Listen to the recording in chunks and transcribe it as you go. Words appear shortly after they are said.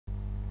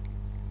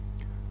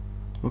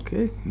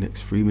Okay,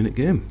 next 3-minute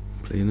game,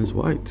 playing as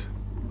white.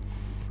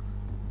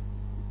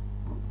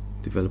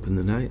 Developing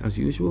the knight as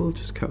usual,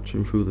 just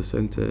capturing through the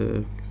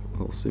centre,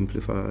 all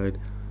simplified.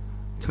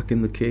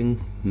 Attacking the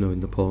king,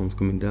 knowing the pawn's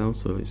coming down,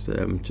 so it's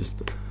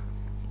just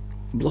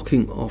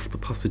blocking off the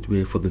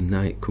passageway for the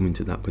knight coming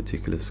to that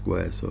particular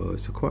square. So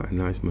it's quite a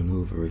nice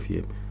manoeuvre if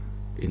you're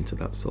into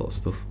that sort of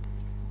stuff.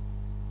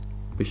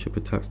 Bishop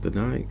attacks the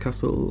knight,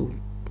 castle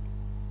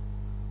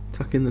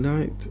attacking the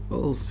knight,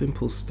 all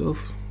simple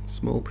stuff.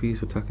 Small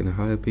piece attacking a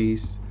higher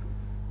piece,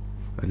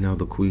 and now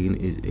the queen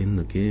is in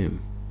the game.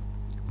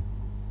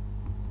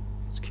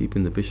 Just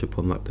keeping the bishop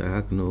on that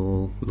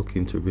diagonal,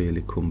 looking to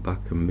really come back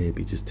and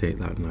maybe just take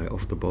that knight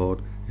off the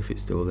board if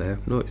it's still there.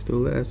 No, it's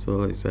still there,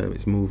 so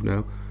it's moved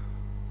now.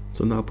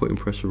 So now putting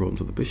pressure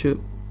onto the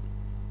bishop.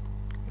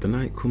 The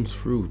knight comes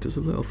through, does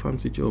a little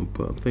fancy jump,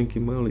 but I'm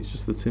thinking, well, it's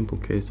just a simple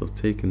case of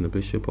taking the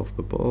bishop off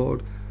the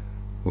board.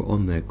 We're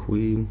on their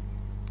queen,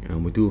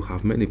 and we do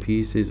have many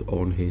pieces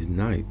on his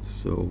knight,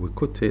 so we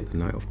could take the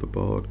knight off the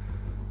board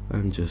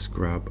and just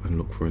grab and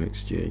look for an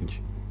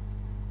exchange.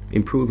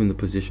 Improving the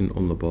position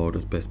on the board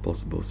as best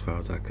possible as far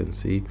as I can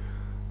see,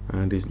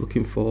 and he's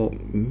looking for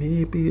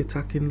maybe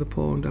attacking the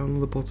pawn down on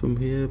the bottom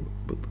here,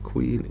 but the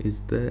queen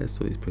is there,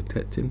 so he's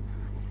protecting.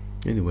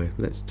 Anyway,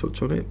 let's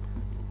touch on it.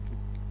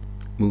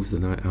 Moves the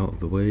knight out of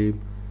the way,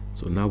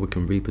 so now we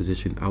can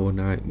reposition our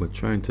knight. We're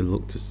trying to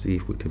look to see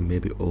if we can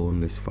maybe own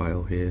this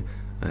file here.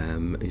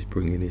 He's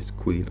bringing his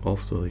queen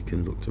off so he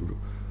can look to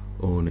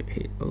own it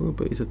here. Oh,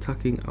 but he's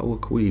attacking our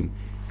queen,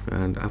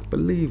 and I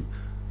believe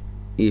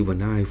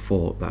even I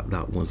thought that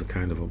that was a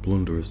kind of a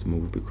blunderous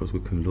move, because we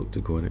can look to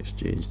go and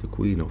exchange the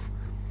queen off,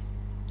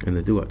 and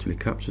they do actually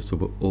capture, so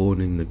we're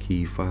owning the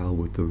key file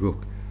with the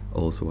rook,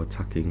 also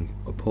attacking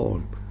a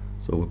pawn,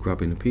 so we're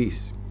grabbing a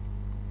piece.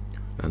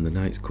 And the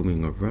knight's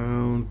coming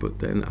around, but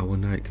then our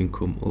knight can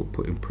come up,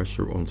 putting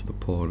pressure onto the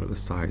pawn at the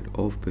side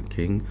of the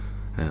king,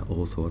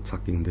 also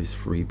attacking this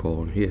free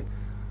pawn here.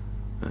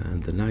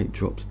 And the knight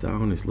drops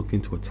down, is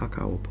looking to attack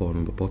our pawn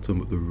on the bottom,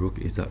 but the rook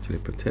is actually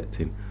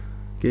protecting.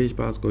 Gauge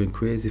bar's going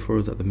crazy for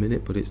us at the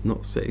minute, but it's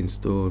not set in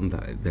stone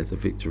that there's a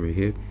victory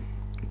here.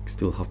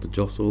 Still have to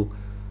jostle,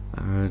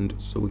 and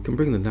so we can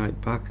bring the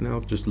knight back now,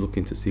 just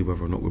looking to see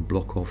whether or not we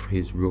block off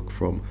his rook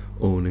from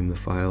owning the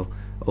file.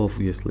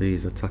 Obviously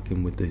he's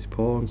attacking with this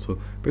pawn, so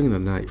bringing the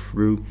knight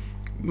through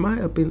might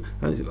have been,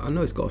 I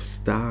know it's got a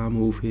star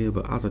move here,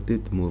 but as I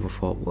did the move I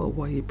thought, well,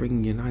 why are you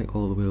bringing your knight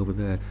all the way over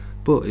there?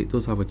 But it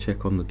does have a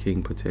check on the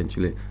king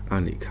potentially,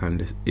 and it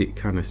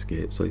can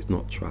escape, so it's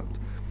not trapped.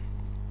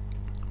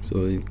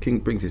 So the king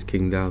brings his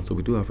king down, so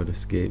we do have an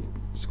escape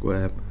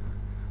square,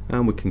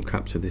 and we can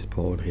capture this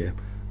pawn here.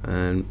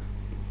 And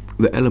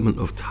the element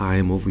of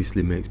time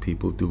obviously makes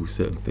people do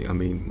certain things. I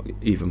mean,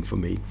 even for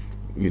me,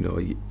 you know,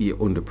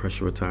 you're under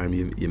pressure at time,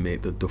 you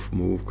make the duff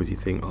move because you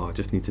think, oh, I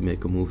just need to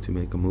make a move to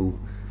make a move.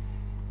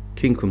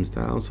 King comes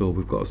down, so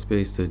we've got a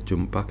space to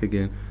jump back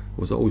again.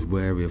 I was always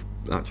wary of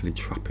actually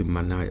trapping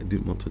my knight. I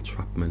didn't want to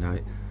trap my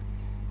knight.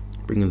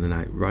 Bringing the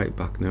knight right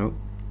back now,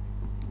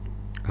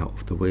 out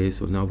of the way,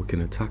 so now we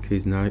can attack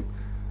his knight.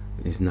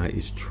 His knight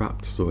is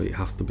trapped, so it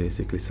has to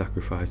basically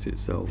sacrifice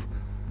itself.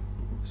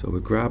 So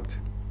we grabbed.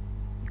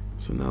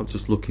 So now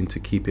just looking to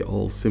keep it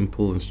all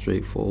simple and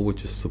straightforward,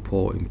 just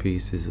supporting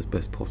pieces as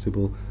best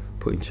possible,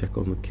 putting check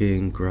on the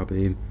king,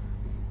 grabbing,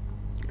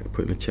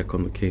 putting a check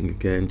on the king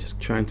again, just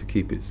trying to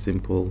keep it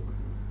simple,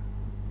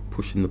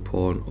 pushing the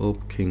pawn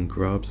up, king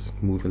grabs,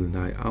 moving the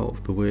knight out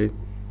of the way,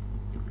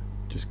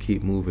 just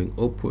keep moving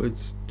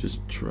upwards,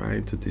 just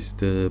trying to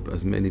disturb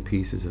as many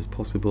pieces as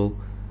possible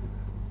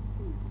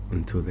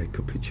until they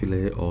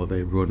capitulate or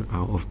they run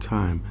out of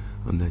time,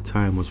 and their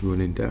time was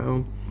running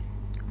down.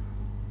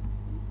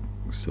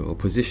 So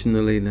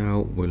positionally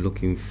now we're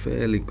looking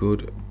fairly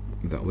good,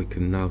 that we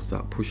can now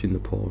start pushing the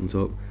pawns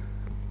up.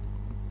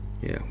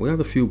 Yeah, we had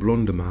a few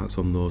blunder marks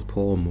on those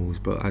pawn moves,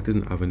 but I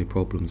didn't have any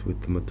problems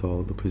with them at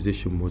all. The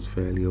position was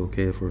fairly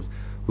okay for us.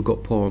 We've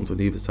got pawns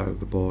on either side of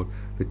the board.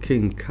 The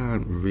king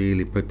can't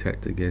really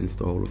protect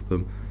against all of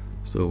them,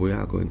 so we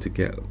are going to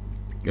get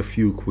a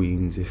few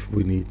queens if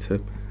we need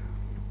to.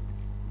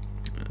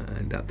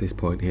 And at this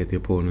point here the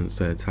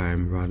opponent's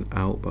time ran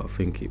out, but I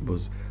think it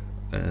was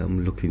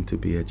looking to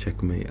be a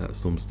checkmate at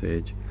some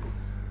stage.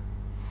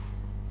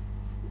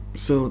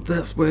 So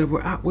that's where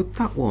we're at with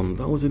that one.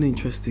 That was an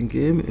interesting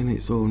game in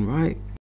its own right.